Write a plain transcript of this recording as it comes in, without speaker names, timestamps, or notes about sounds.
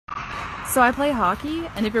So I play hockey,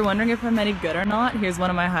 and if you're wondering if I'm any good or not, here's one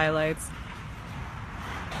of my highlights.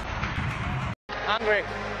 Hungry.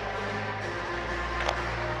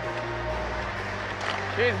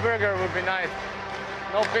 Cheeseburger would be nice.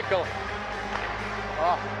 No pickle.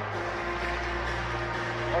 Oh.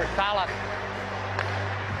 Or salad.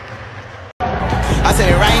 I said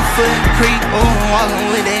it right foot creep, ooh,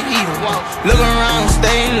 walking with that heater. Look around,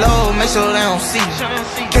 stay low, make sure they don't see.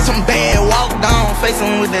 Catch some bad, walk down, face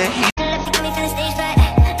them with that heat.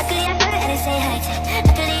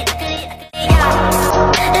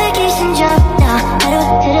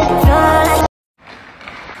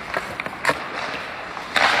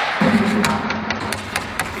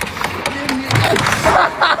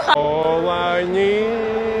 All I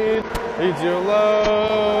need is your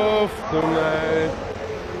love tonight.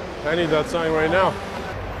 I need that song right now.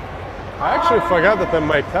 I actually forgot that I'm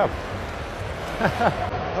mic'd up.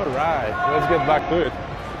 Alright, let's get back to it.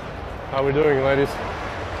 How we doing, ladies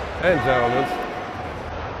and gentlemen?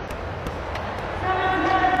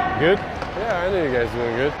 Good? Yeah, I know you guys are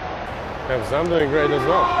doing good. Because I'm doing great as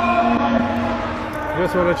well.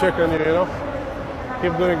 Just want to check on you, you know?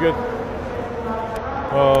 Keep doing good.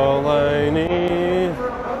 All I need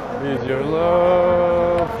is your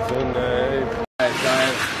love tonight.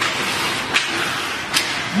 Guys.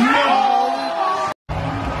 No!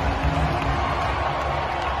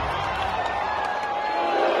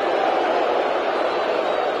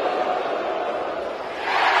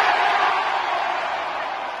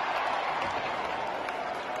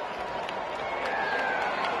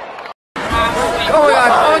 Oh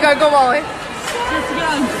my god, go Molly.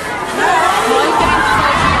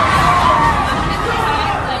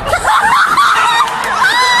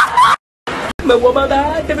 Mà qua ba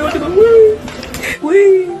đá, cho nó wee,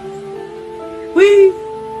 wee, wee,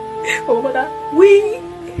 qua ba đá, wee,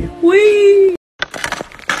 wee.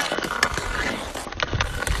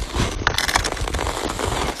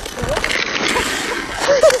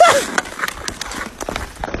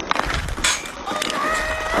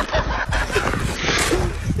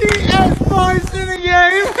 He had points in the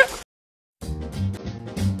game.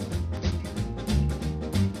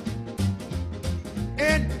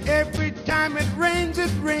 And every time it rains,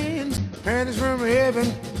 pennies from heaven.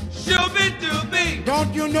 Shooby-dooby,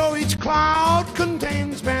 Don't you know each cloud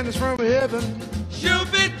contains pennies from heaven?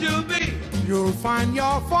 shooby-dooby. You'll find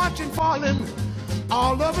your fortune falling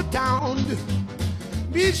all over town.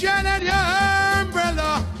 Be sure that your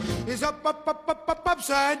umbrella is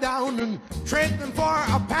upside down, and trade them for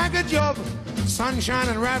a package of sunshine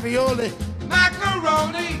and ravioli.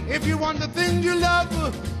 Macaroni, If you want the things you love,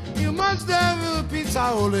 you must have a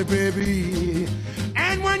pizza-oli, baby.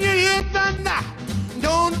 And when you hear thunder,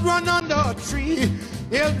 don't run under a tree.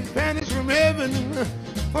 It'll be pennies from heaven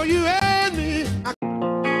for you and me.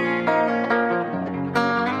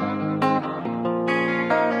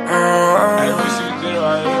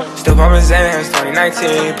 Still poppin' Xans,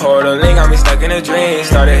 2019. Poured a link, got me stuck in a dream.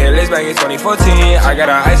 Started hitless back in 2014. I got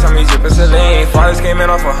a ice on me, drippin' saline. Fathers came in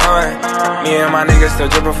off a hunt. Me and my niggas still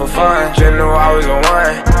drippin' for fun. Didn't know I was the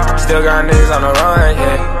one. Still got niggas on the run,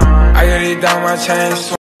 yeah. I get it down my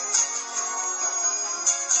chains.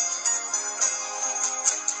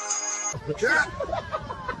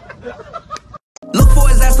 Look for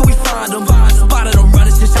his ass till we find him. Spotted him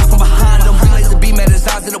running, shit shot from behind him. Relays the beam at his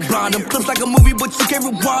eyes, it'll blind him. Clips like a movie, but you can't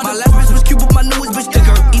rewind him. My last bitch was cute, but my newest bitch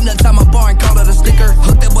thicker. Eating outside my bar and called it a sticker.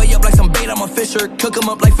 Hook that boy up like some bait, I'm a fisher. Cook him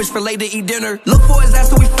up like fish fillet to eat dinner. Look for his ass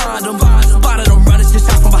till we find him. Spotted him running, shit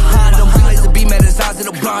shot from behind him. Relays the beam at his eyes,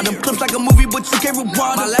 it'll blind him. Clips like a movie, but you can't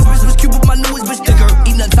rewind him. My last bitch was cute, but my newest bitch thicker.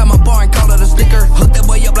 Eating outside my bar and called it a sticker. Hook that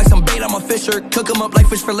boy up like some bait, I'm a fisher. Cook him up like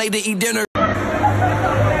fish fillet to eat dinner.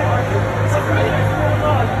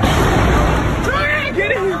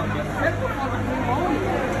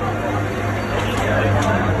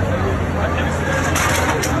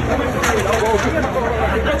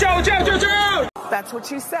 That's what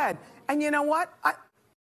she said. And you know what?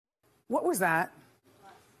 What was that?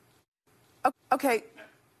 Okay,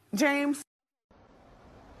 James.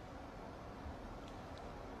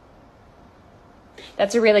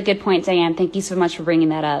 That's a really good point, Diane. Thank you so much for bringing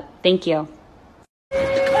that up. Thank you.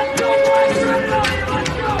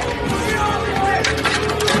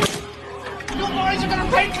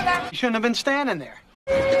 You shouldn't have been standing there.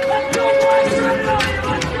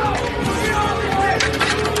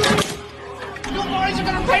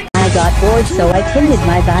 I got bored, so I tinted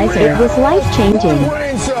my visor. It was life-changing.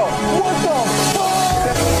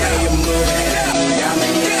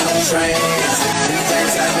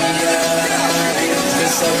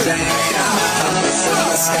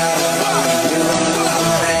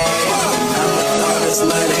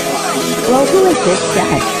 Well, who is this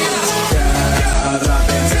stud?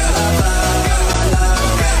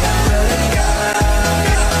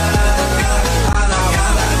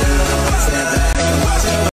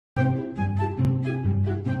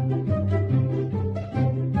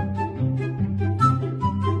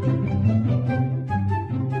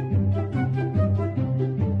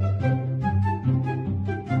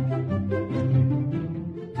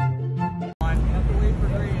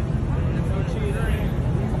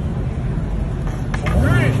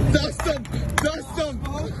 Dust them!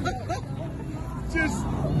 Just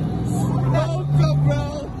smoked them,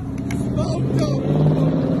 bro! Smoked them!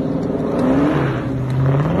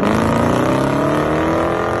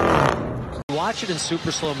 Watch it in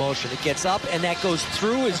super slow motion. It gets up and that goes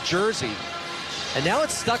through his jersey. And now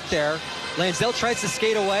it's stuck there. Lansdale tries to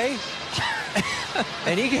skate away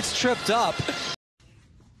and he gets tripped up.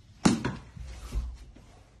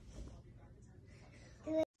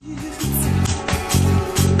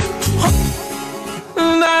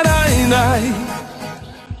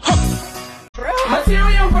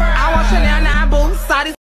 Material girl. I want Chanel 9 boots.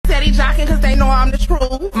 Saudi steady jocking because they know I'm the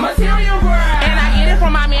truth. Material girl. And I get it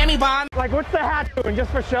from my mammy bomb. Like, what's the hat doing?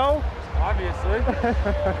 Just for show? Obviously.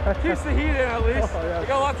 Keeps the heat in at least. Oh, yeah. I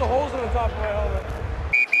got lots of holes in the top of my helmet.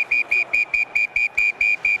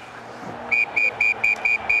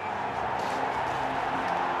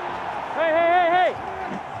 Hey!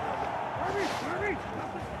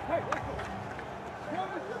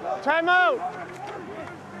 Time out!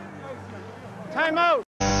 Time out!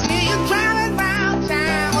 You traveling round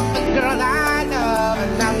town with the girl I love,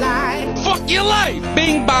 and I'm like, fuck your life,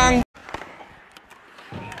 bing bong.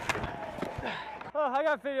 Oh, I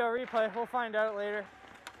got video replay. We'll find out later.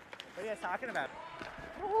 What are you guys talking about?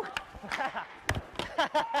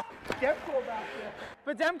 Demko back there.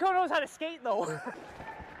 But Demko knows how to skate though.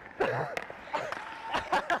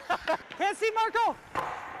 Can't see Marco!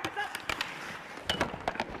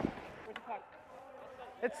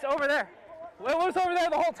 It's over there. It was over there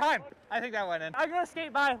the whole time. I think that went in. I'm gonna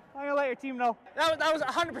skate by. I'm gonna let your team know. That was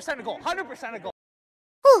 100% a goal. 100% a goal.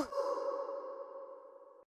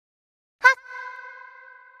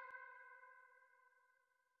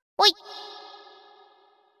 Oi.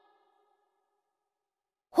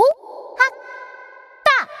 Who? Ha.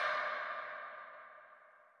 Ta.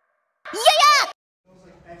 Yeah.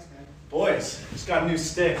 Boys, just got a new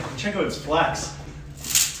stick. Check out its flex.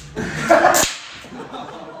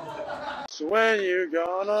 So when you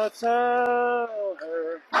gonna tell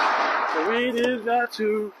her so we did that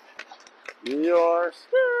too? Your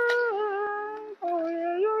skin, oh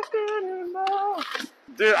yeah, your skin is now.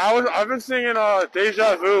 Dude, I've been singing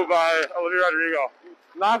Deja Vu by Olivia Rodrigo.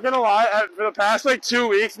 Not gonna lie, for the past like 2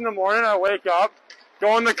 weeks in the morning, I wake up,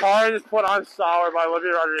 go in the car, and just put on Sour by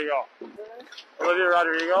Olivia Rodrigo. Olivia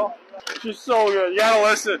Rodrigo, she's so good. You gotta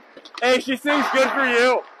listen. Hey, she sings "Good for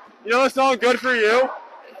You." You know the song "Good for You"?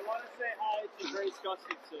 Grace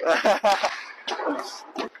Gustafson.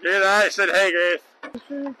 Hear that? I said, hey, Grace.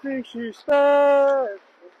 She thinks she's special.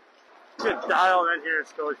 Good dial in here,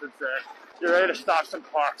 Scotia would say. You're ready to stop some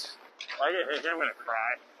pucks. If I get hit, I'm gonna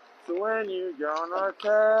cry. So when you gonna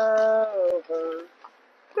tell her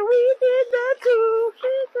that we did that too?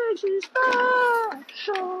 She thinks she's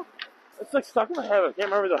special. It's like stuck in my head. I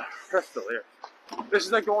can't remember the rest of the lyrics. This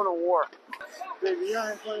is like going to war. Baby,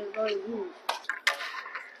 I ain't playing by the rules.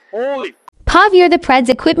 Holy. Pav, you're the Preds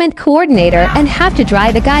equipment coordinator and have to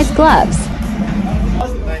dry the guy's gloves.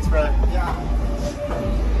 Thanks, brother.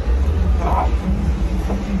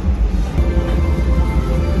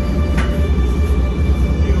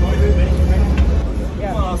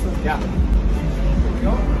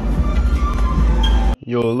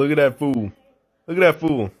 Yo, look at that fool. Look at that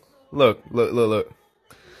fool. Look. Look.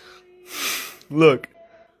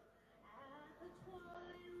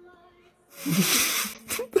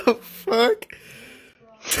 What the fuck?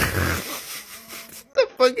 What the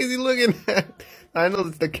fuck is he looking at? I know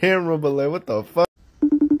it's the camera, but like, what the fuck?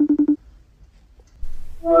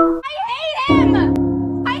 I hate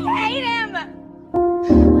him! I hate him!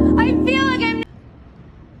 I feel like I'm...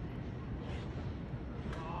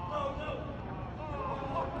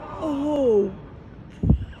 Oh.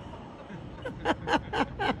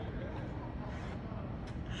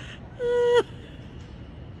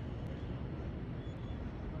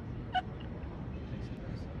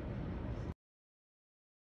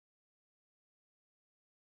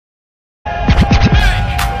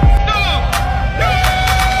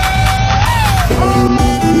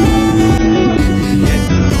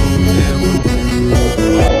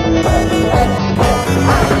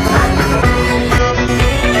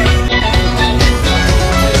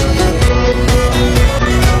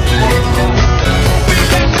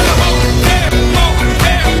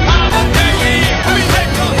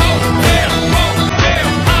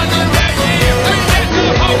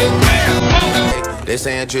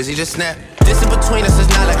 saying Drizzy just snap. This in between us is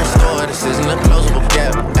not like a store, this isn't a closable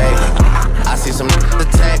gap. Hey, I see some